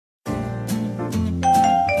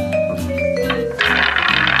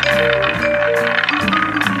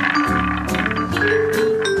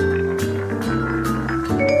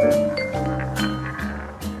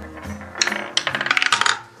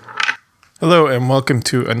Hello and welcome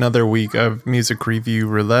to another week of Music Review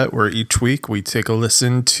Roulette, where each week we take a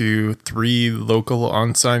listen to 3 local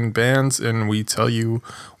unsigned bands and we tell you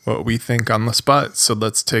what we think on the spot. So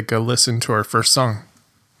let's take a listen to our first song.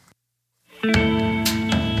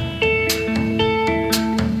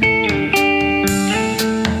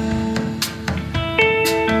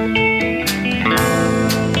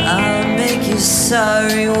 I'll make you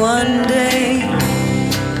sorry one day.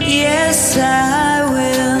 Yes, I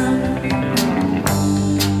will.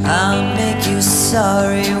 I'll make you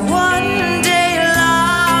sorry one day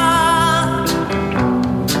long.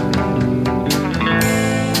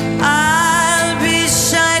 I'll be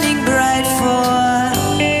shining bright for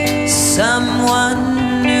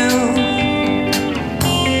someone new.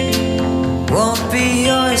 Won't be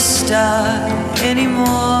your star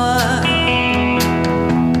anymore.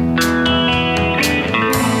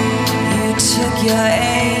 You took your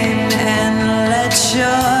aim and let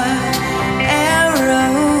your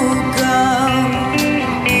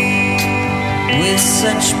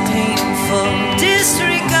such painful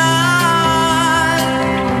disregard.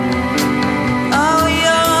 Oh,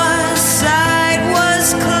 your side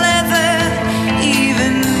was clever,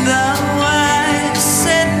 even though I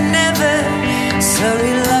said never. So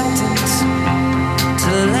reluctant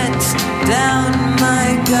to let down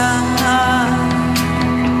my guard.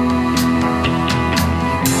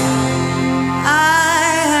 I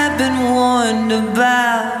have been warned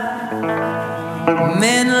about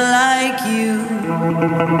men like you,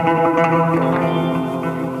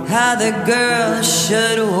 how the girl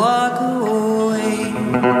should walk away.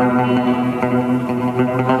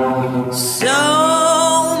 So,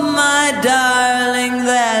 my darling,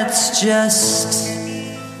 that's just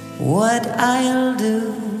what I'll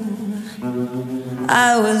do.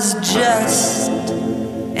 I was just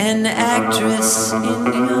an actress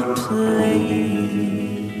in your play.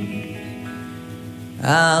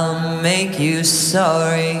 I'll make you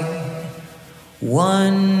sorry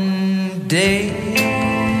one day.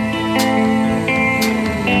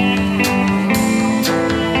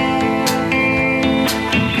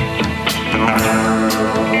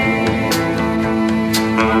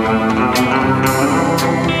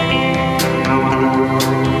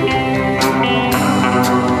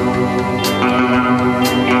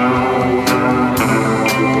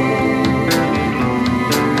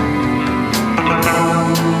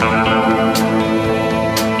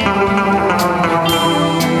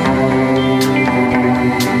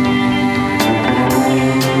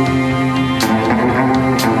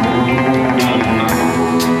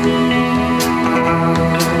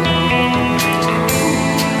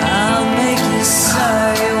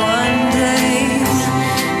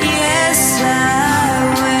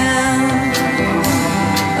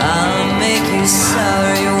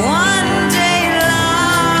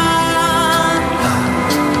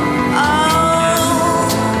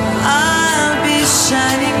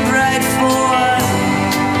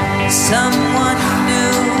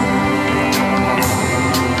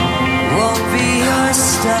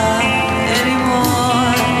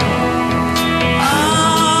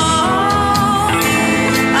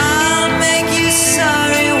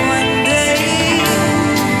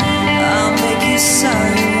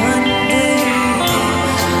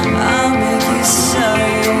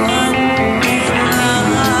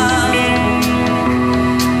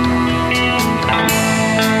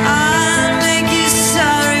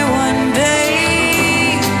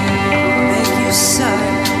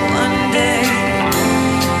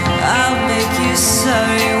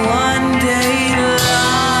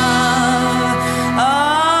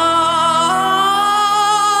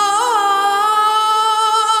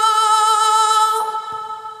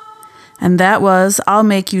 And that was I'll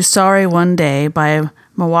Make You Sorry One Day by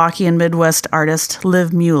Milwaukee and Midwest artist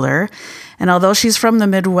Liv Mueller. And although she's from the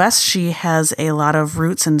Midwest, she has a lot of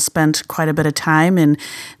roots and spent quite a bit of time in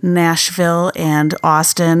Nashville and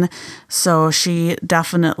Austin. So she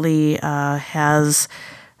definitely has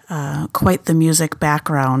quite the music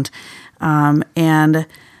background. And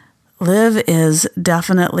Liv is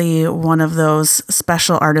definitely one of those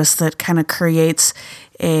special artists that kind of creates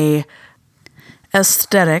a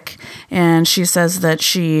aesthetic, and she says that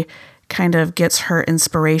she kind of gets her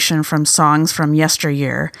inspiration from songs from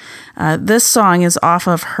yesteryear. This song is off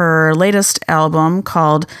of her latest album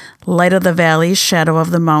called Light of the Valley, Shadow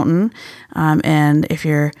of the Mountain, and if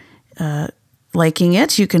you're liking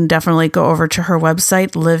it, you can definitely go over to her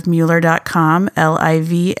website, livmueller.com,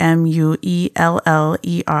 LIVMUELLER,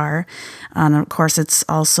 and of course it's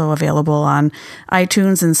also available on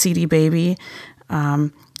iTunes and CD Baby.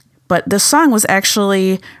 But this song was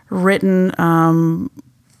actually written a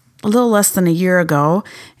little less than a year ago,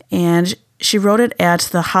 and She wrote it at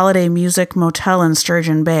the Holiday Music Motel in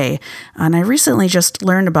Sturgeon Bay. And I recently just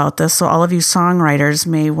learned about this, so all of you songwriters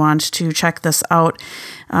may want to check this out.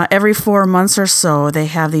 Every 4 months or so, they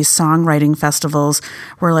have these songwriting festivals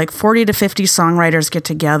where like 40 to 50 songwriters get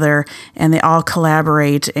together and they all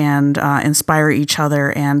collaborate and inspire each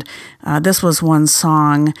other. And this was one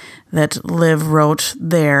song that Liv wrote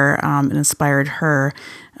there and inspired her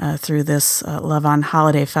through this Love on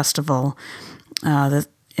Holiday Festival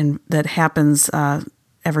that happens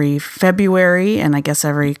every February and I guess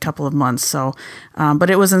every couple of months. So, but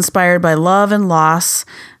it was inspired by love and loss,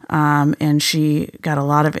 and she got a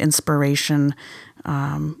lot of inspiration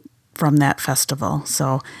from that festival.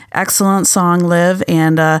 So, excellent song, Liv,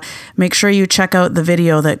 and make sure you check out the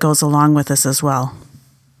video that goes along with this as well.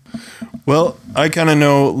 Well, I kind of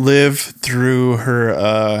know Liv through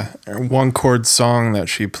her one chord song that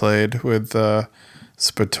she played with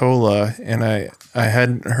Spatola, and I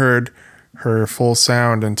hadn't heard her full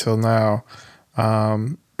sound until now.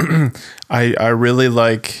 I really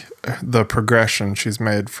like the progression she's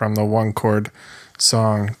made from the one chord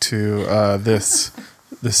song to this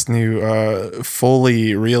new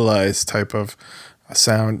fully realized type of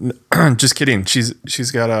sound. Just kidding.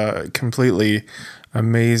 She's got a completely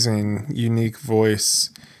amazing, unique voice,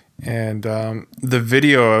 and the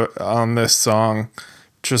video on this song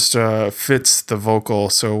just fits the vocal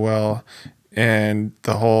so well and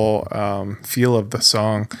the whole feel of the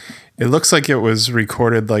song. It looks like it was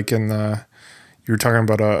recorded like in the, you were talking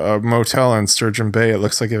about a motel in Sturgeon Bay. It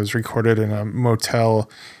looks like it was recorded in a motel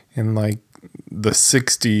in like the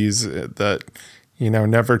 60s that,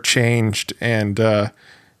 never changed. And,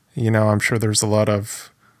 I'm sure there's a lot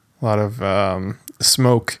of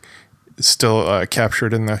smoke still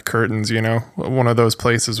captured in the curtains, one of those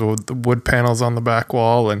places with the wood panels on the back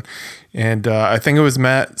wall. And I think it was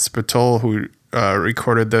Matt Spatola who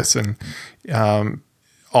recorded this, and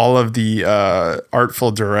all of the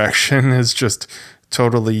artful direction is just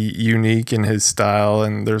totally unique in his style.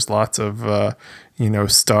 And there's lots of,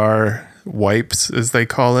 star wipes, as they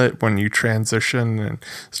call it, when you transition. And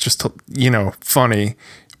it's just, funny,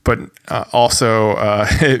 but also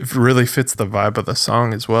it really fits the vibe of the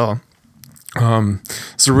song as well.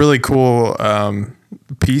 It's a really cool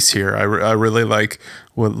piece here. I really like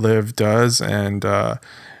what Liv does, and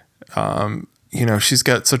she's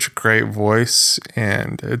got such a great voice,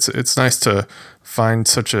 and it's nice to find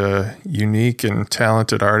such a unique and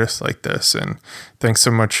talented artist like this. And thanks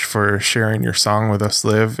so much for sharing your song with us,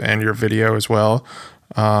 Liv, and your video as well.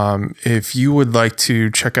 If you would like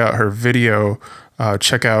to check out her video,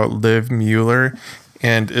 check out Liv Mueller.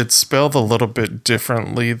 And it's spelled a little bit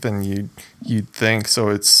differently than you'd think. So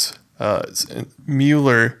it's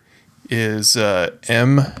Mueller is Mueller,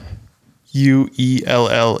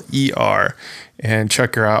 and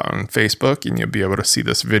check her out on Facebook, and you'll be able to see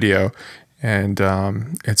this video. And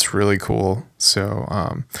it's really cool. So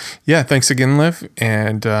thanks again, Liv.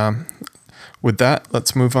 And with that,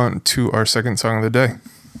 let's move on to our second song of the day.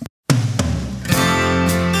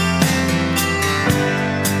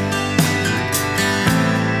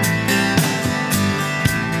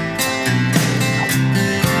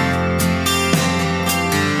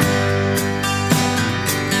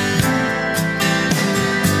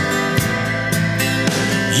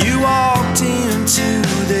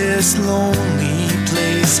 This lonely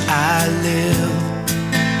place I live,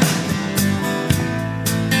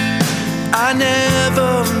 I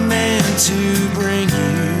never meant to bring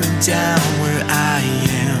you down where I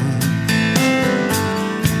am.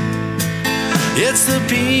 It's the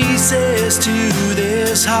pieces to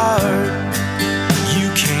this heart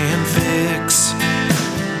you can't fix.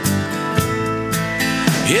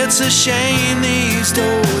 It's a shame these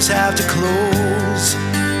doors have to close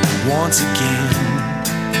once again.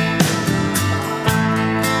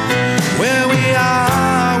 Where we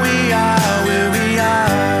are, where we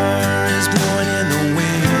are is blowing in the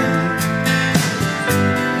wind.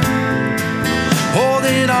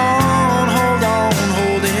 Holding on,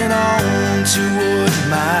 holding on to what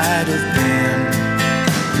might have been.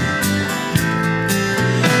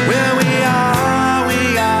 Where we are,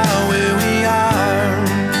 where we are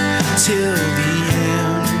till the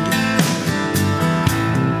end.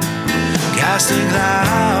 Casting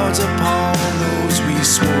clouds upon those we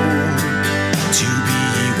swore to be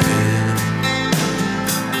with.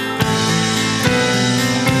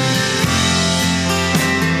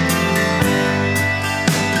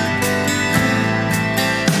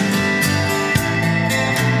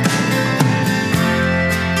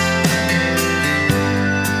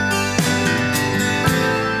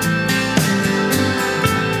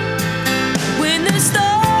 When the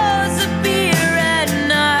stars appear at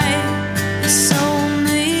night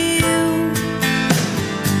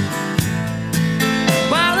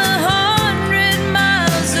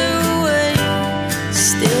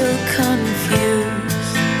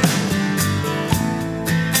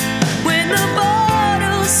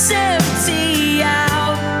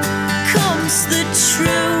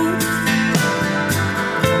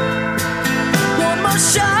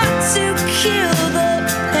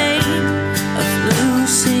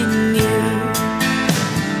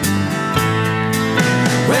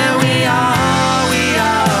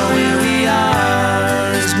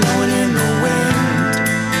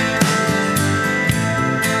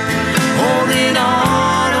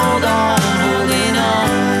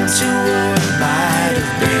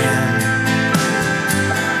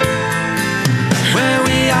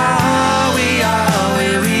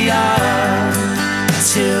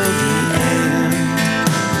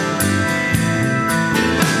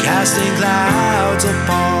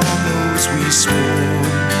we swore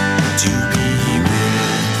to be with.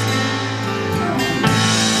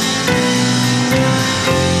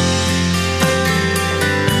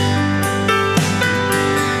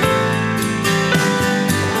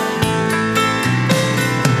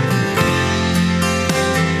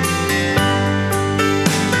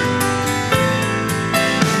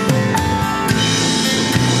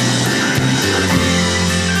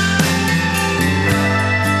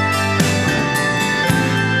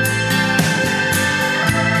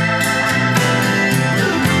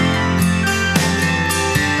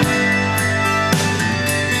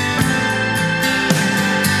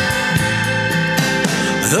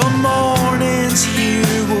 The mornings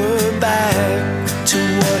here were back to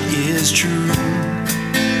what is true.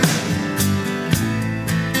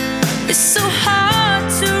 It's so hard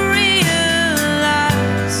to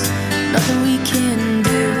realize nothing we can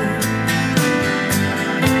do.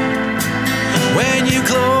 When you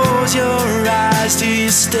close your eyes, do you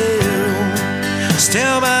still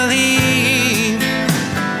believe?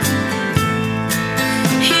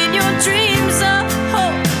 In your dreams of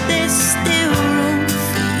hope, there's still room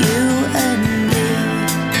for you and me.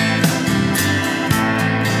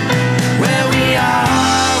 Where we are,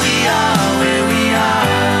 where we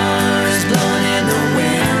are is blowing in the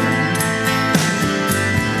wind.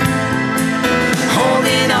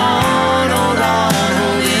 Holding on,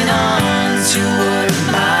 holding on to what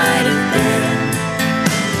might have been.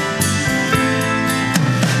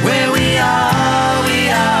 Where we are,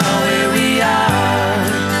 where we are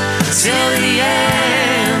till the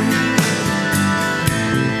end.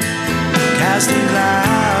 Casting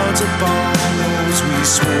clouds upon those we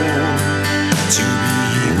swore to be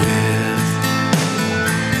with.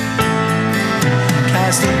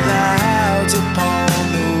 Casting clouds upon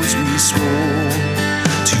those we swore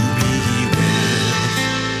to be with.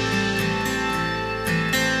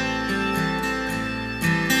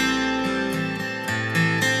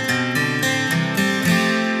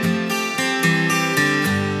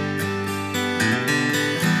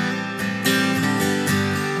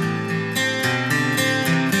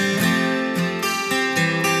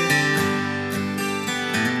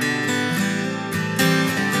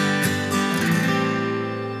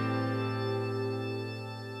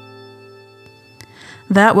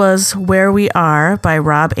 That was Where We Are by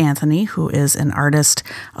Rob Anthony, who is an artist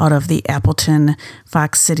out of the Appleton,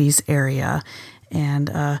 Fox Cities area.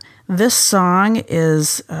 And this song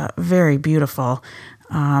is very beautiful.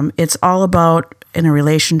 It's all about, in a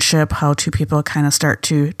relationship, how two people kind of start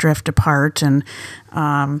to drift apart. And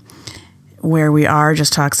Where We Are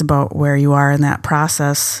just talks about where you are in that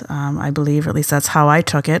process, I believe. At least that's how I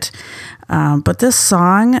took it. But this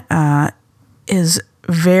song is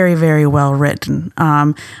very, very well written.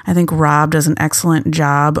 I think Rob does an excellent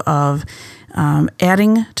job of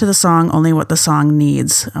adding to the song only what the song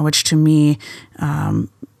needs, which to me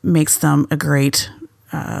makes them a great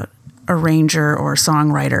arranger or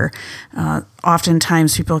songwriter.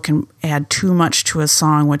 Oftentimes people can add too much to a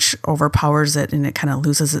song, which overpowers it and it kind of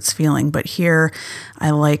loses its feeling. But here, I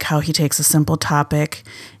like how he takes a simple topic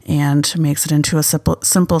and makes it into a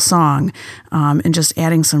simple song, and just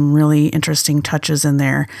adding some really interesting touches in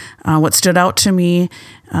there. What stood out to me,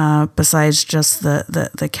 besides just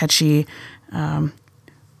the catchy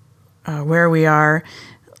Where We Are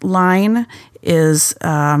line, is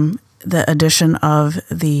the addition of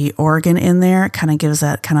the organ in there. It kind of gives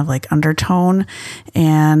that kind of like undertone.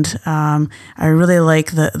 And I really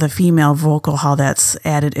like the female vocal, how that's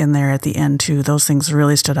added in there at the end too. Those things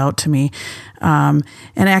really stood out to me. And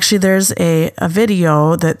actually there's a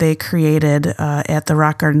video that they created at the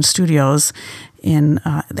Rock Garden Studios in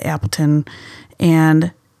the Appleton,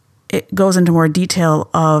 and it goes into more detail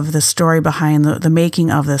of the story behind the making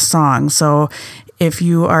of this song. So if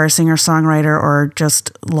you are a singer-songwriter or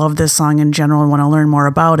just love this song in general and want to learn more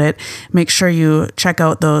about it, make sure you check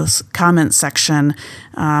out those comments section,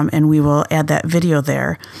 and we will add that video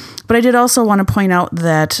there. But I did also want to point out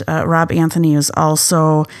that Rob Anthony is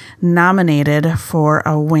also nominated for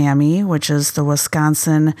a WAMI, which is the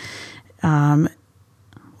Wisconsin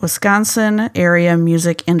Area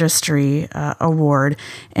Music Industry Award,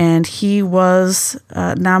 and he was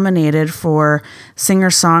nominated for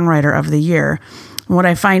Singer-Songwriter of the Year. What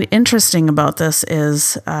I find interesting about this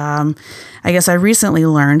is, I guess I recently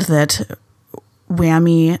learned that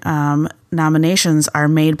WAMI nominations are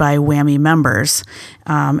made by WAMI members,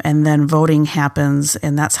 and then voting happens,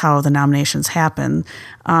 and that's how the nominations happen.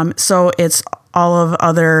 So it's all of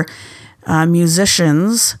other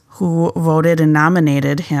musicians who voted and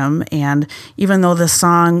nominated him, and even though the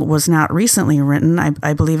song was not recently written,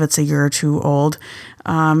 I believe it's a year or two old,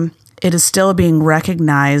 it is still being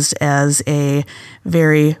recognized as a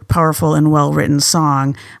very powerful and well-written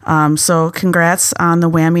song. So congrats on the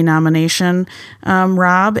Whammy nomination,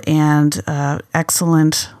 Rob, and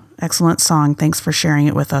excellent song. Thanks for sharing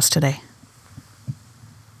it with us today.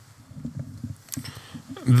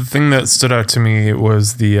 The thing that stood out to me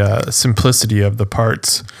was the simplicity of the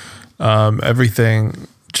parts. Everything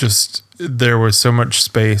just, there was so much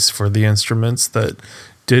space for the instruments that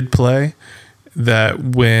did play, that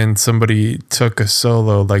when somebody took a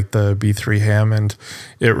solo like the B3 Hammond,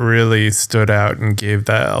 it really stood out and gave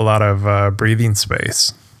that a lot of breathing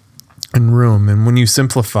space and room. And when you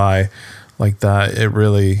simplify like that, it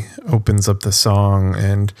really opens up the song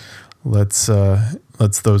and lets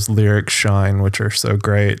those lyrics shine, which are so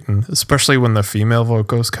great. And especially when the female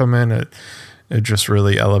vocals come in, it just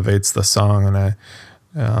really elevates the song. And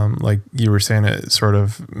like you were saying, it sort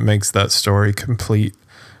of makes that story complete.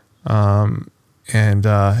 And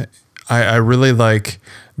I really like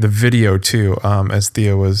the video too. As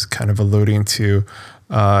Theo was kind of alluding to,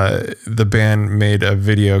 the band made a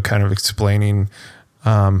video kind of explaining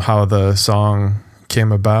how the song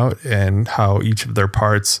came about and how each of their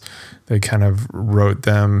parts, they kind of wrote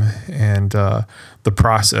them, and the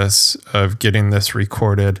process of getting this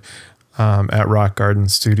recorded at Rock Garden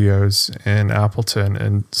Studios in Appleton,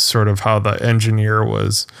 and sort of how the engineer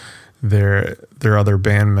was their other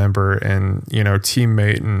band member and, you know,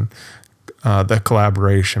 teammate, and the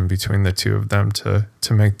collaboration between the two of them to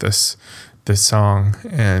make this song.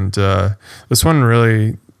 And this one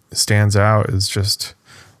really stands out as just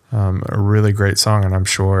a really great song, and I'm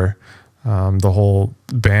sure the whole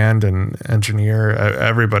band and engineer,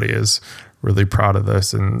 everybody is really proud of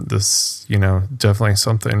this, and this, you know, definitely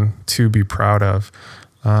something to be proud of.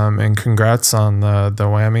 And congrats on the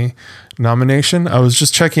Whammy nomination. I was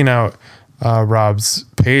just checking out Rob's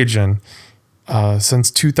page, and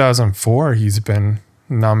since 2004, he's been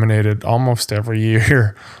nominated almost every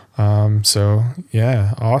year. So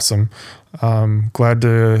yeah, awesome. Glad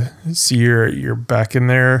to see you're back in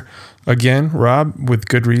there again, Rob, with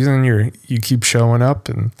good reason. You keep showing up,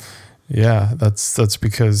 and yeah, that's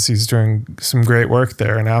because he's doing some great work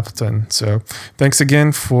there in Appleton. So thanks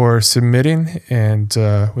again for submitting. And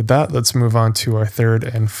with that, let's move on to our third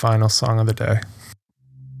and final song of the day.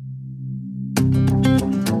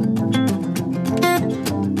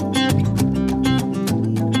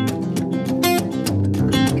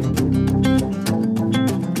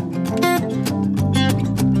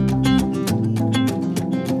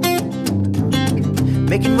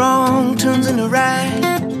 Making wrong turns into right,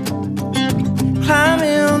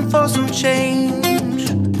 climbing for some change.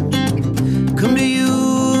 Come to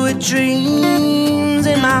you with dreams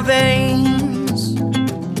in my veins,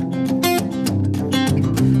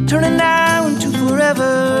 turning now into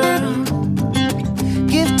forever.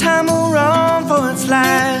 Give time a run for its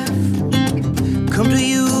life. Come to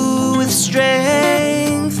you with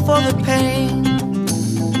strength for the pain.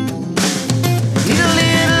 Need a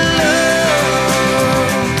little love,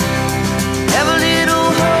 have a little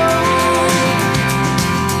hope,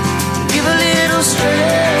 give a little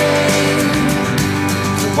strength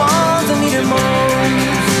to the ones that need it most.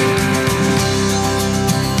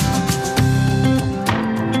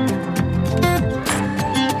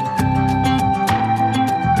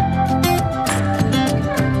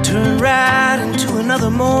 Turn right into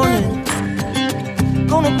another morning,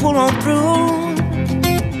 gonna pull on through.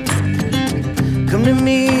 Come to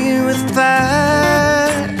me with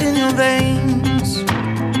fire in your veins.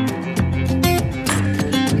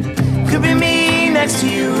 Could be me next to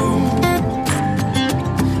you,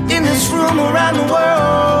 in this room around the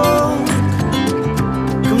world.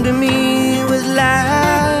 Come to me with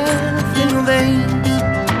life in your veins.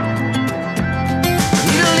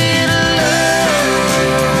 Need a little love,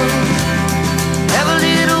 have a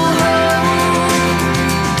little hope,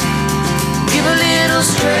 give a little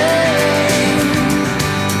strength.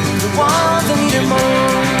 Ones that need it most.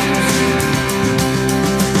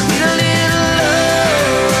 Need a little love,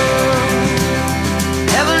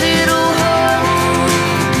 have a little hope,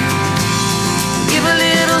 give a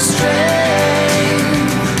little strength.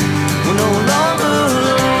 We're no longer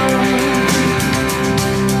alone.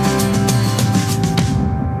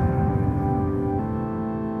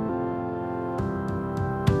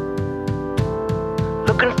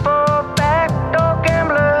 Looking for backdoor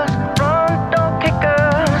gamblers, front door kickers.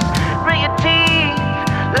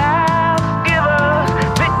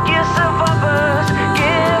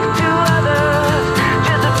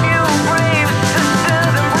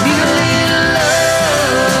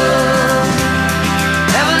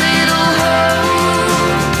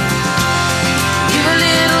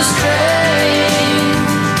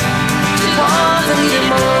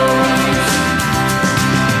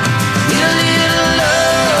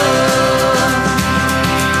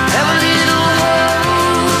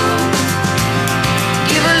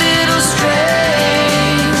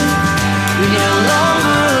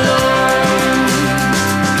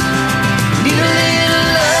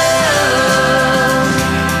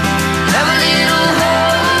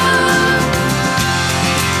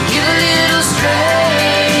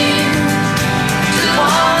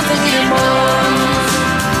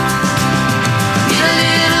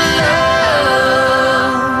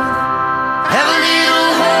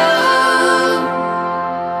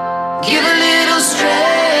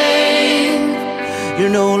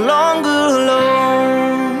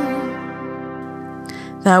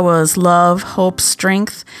 That was Love, Hope,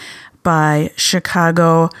 Strength by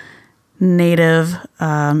Chicago native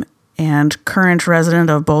and current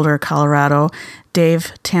resident of Boulder, Colorado,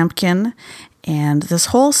 Dave Tampkin. And this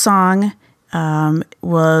whole song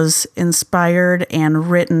was inspired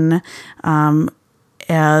and written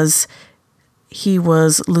as he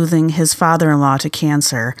was losing his father-in-law to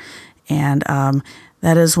cancer. And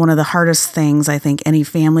that is one of the hardest things I think any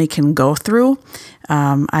family can go through.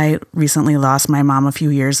 I recently lost my mom a few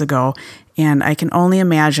years ago, and I can only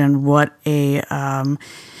imagine what a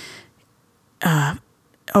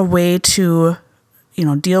way to,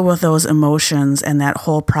 deal with those emotions and that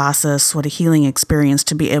whole process, what a healing experience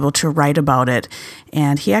to be able to write about it.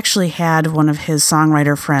 And he actually had one of his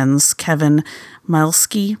songwriter friends, Kevin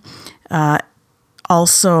Milski,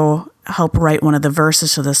 also help write one of the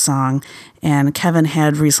verses to the song. And Kevin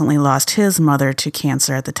had recently lost his mother to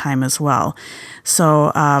cancer at the time as well.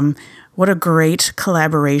 So what a great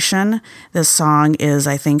collaboration this song is,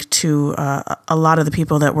 I think, to a lot of the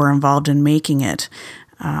people that were involved in making it.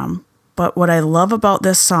 But what I love about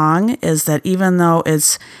this song is that even though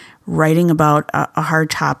it's writing about a hard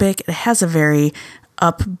topic, it has a very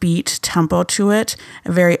upbeat tempo to it,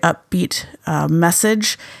 a very upbeat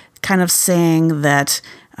message, kind of saying that,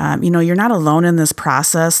 you're not alone in this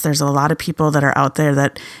process. There's a lot of people that are out there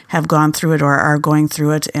that have gone through it or are going through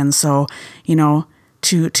it. And so, to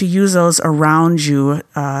use those around you,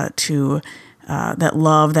 that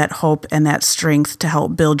love, that hope, and that strength to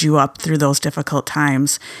help build you up through those difficult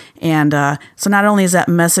times. And so not only is that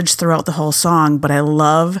message throughout the whole song, but I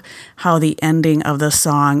love how the ending of the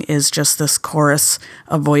song is just this chorus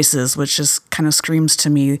of voices, which just kind of screams to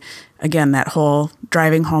me, again, that whole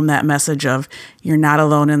driving home that message of you're not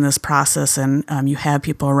alone in this process, and you have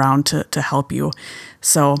people around to help you.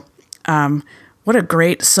 So what a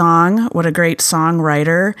great song. What a great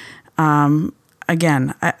songwriter.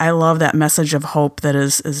 Again, I love that message of hope that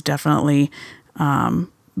is definitely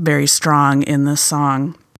very strong in this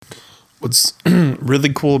song. What's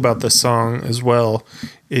really cool about this song as well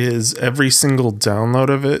is every single download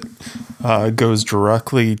of it goes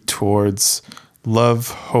directly towards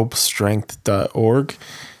lovehopestrength.org.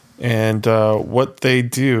 And what they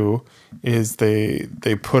do is they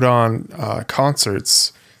put on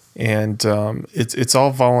concerts, and it's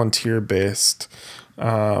all volunteer based.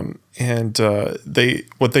 And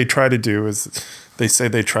what they try to do is they say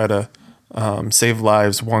they try to save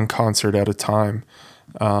lives one concert at a time.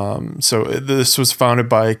 So this was founded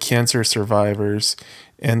by cancer survivors,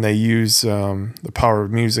 and they use the power of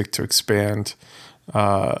music to expand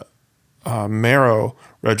Marrow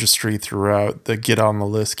registry throughout the Get on the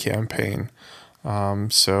List campaign.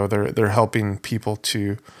 So they're helping people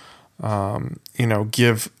to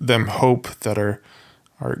give them hope that are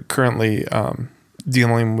currently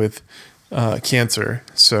dealing with cancer.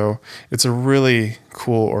 So it's a really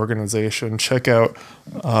cool organization. Check out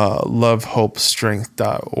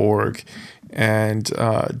lovehopestrength.org and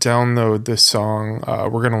download this song.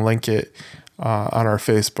 We're going to link it on our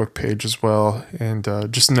Facebook page as well. And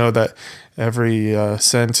just know that every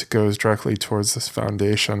cent goes directly towards this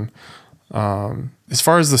foundation. As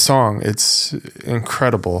far as the song, it's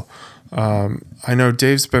incredible. I know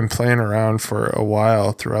Dave's been playing around for a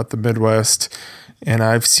while throughout the Midwest, and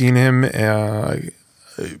I've seen him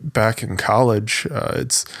back in college.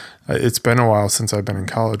 It's been a while since I've been in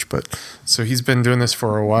college, but so he's been doing this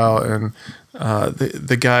for a while, and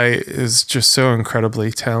the guy is just so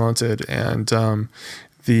incredibly talented. And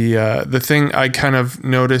the thing I kind of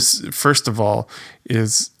notice first of all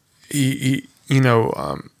is the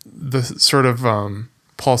sort of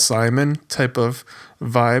Paul Simon type of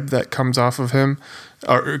vibe that comes off of him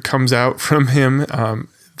or comes out from him.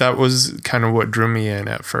 That was kind of what drew me in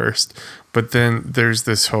at first, but then there's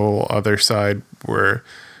this whole other side where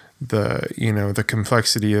the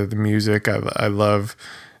complexity of the music. I love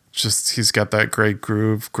just, he's got that great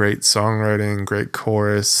groove, great songwriting, great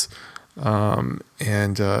chorus. And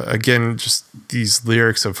again, just these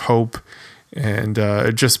lyrics of hope, and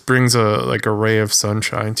it just brings a ray of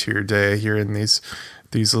sunshine to your day hearing these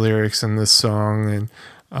lyrics in this song. And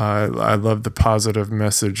I love the positive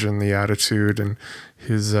message and the attitude, and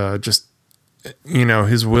his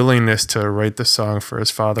his willingness to write the song for his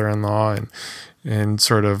father-in-law and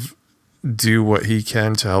sort of do what he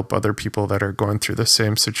can to help other people that are going through the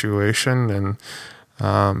same situation.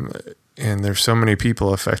 And there's so many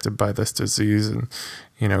people affected by this disease, and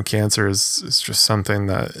cancer is just something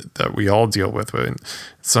that we all deal with in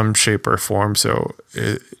some shape or form. So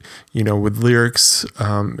with lyrics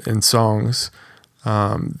and songs,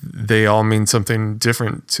 they all mean something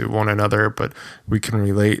different to one another, but we can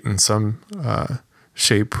relate in some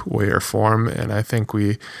shape, way, or form. And I think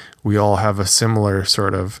we all have a similar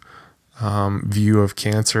sort of view of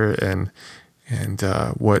cancer, and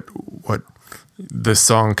what this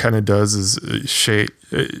song kind of does is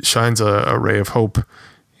it shines a ray of hope,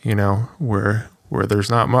 where there's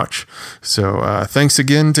not much. So thanks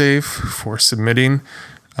again, Dave, for submitting.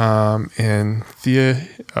 And Thea,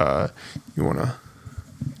 you want to?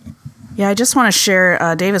 Yeah, I just want to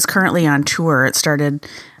share. Dave is currently on tour. It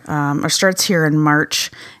starts here in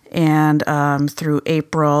March, and through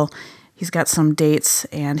April. He's got some dates,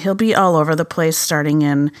 and he'll be all over the place, starting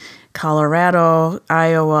in Colorado,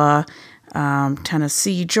 Iowa,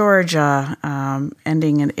 Tennessee, Georgia,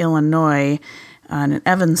 ending in Illinois, and in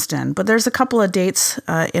Evanston. But there's a couple of dates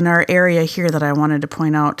in our area here that I wanted to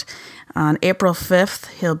point out. On April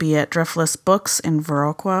 5th, he'll be at Driftless Books in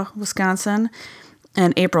Viroqua, Wisconsin.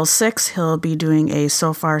 And April 6th, he'll be doing a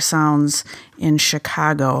So Far Sounds in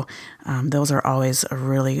Chicago. Those are always a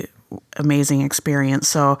really amazing experience.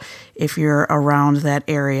 So if you're around that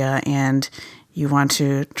area and you want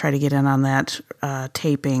to try to get in on that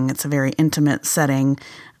taping, it's a very intimate setting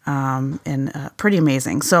and pretty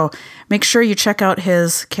amazing. So make sure you check out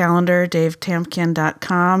his calendar,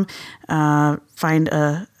 davetamkin.com. Find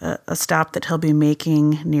a stop that he'll be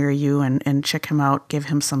making near you and check him out. Give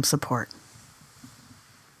him some support.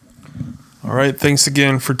 All right. Thanks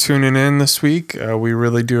again for tuning in this week. We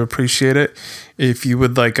really do appreciate it. If you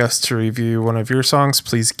would like us to review one of your songs,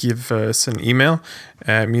 please give us an email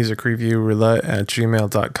at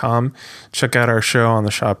musicreviewroulette@gmail.com. Check out our show on the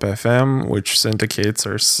Shop FM, which syndicates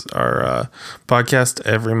our podcast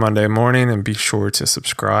every Monday morning. And be sure to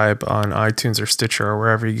subscribe on iTunes or Stitcher or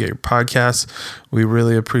wherever you get your podcasts. We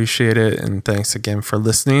really appreciate it. And thanks again for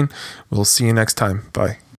listening. We'll see you next time.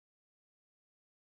 Bye.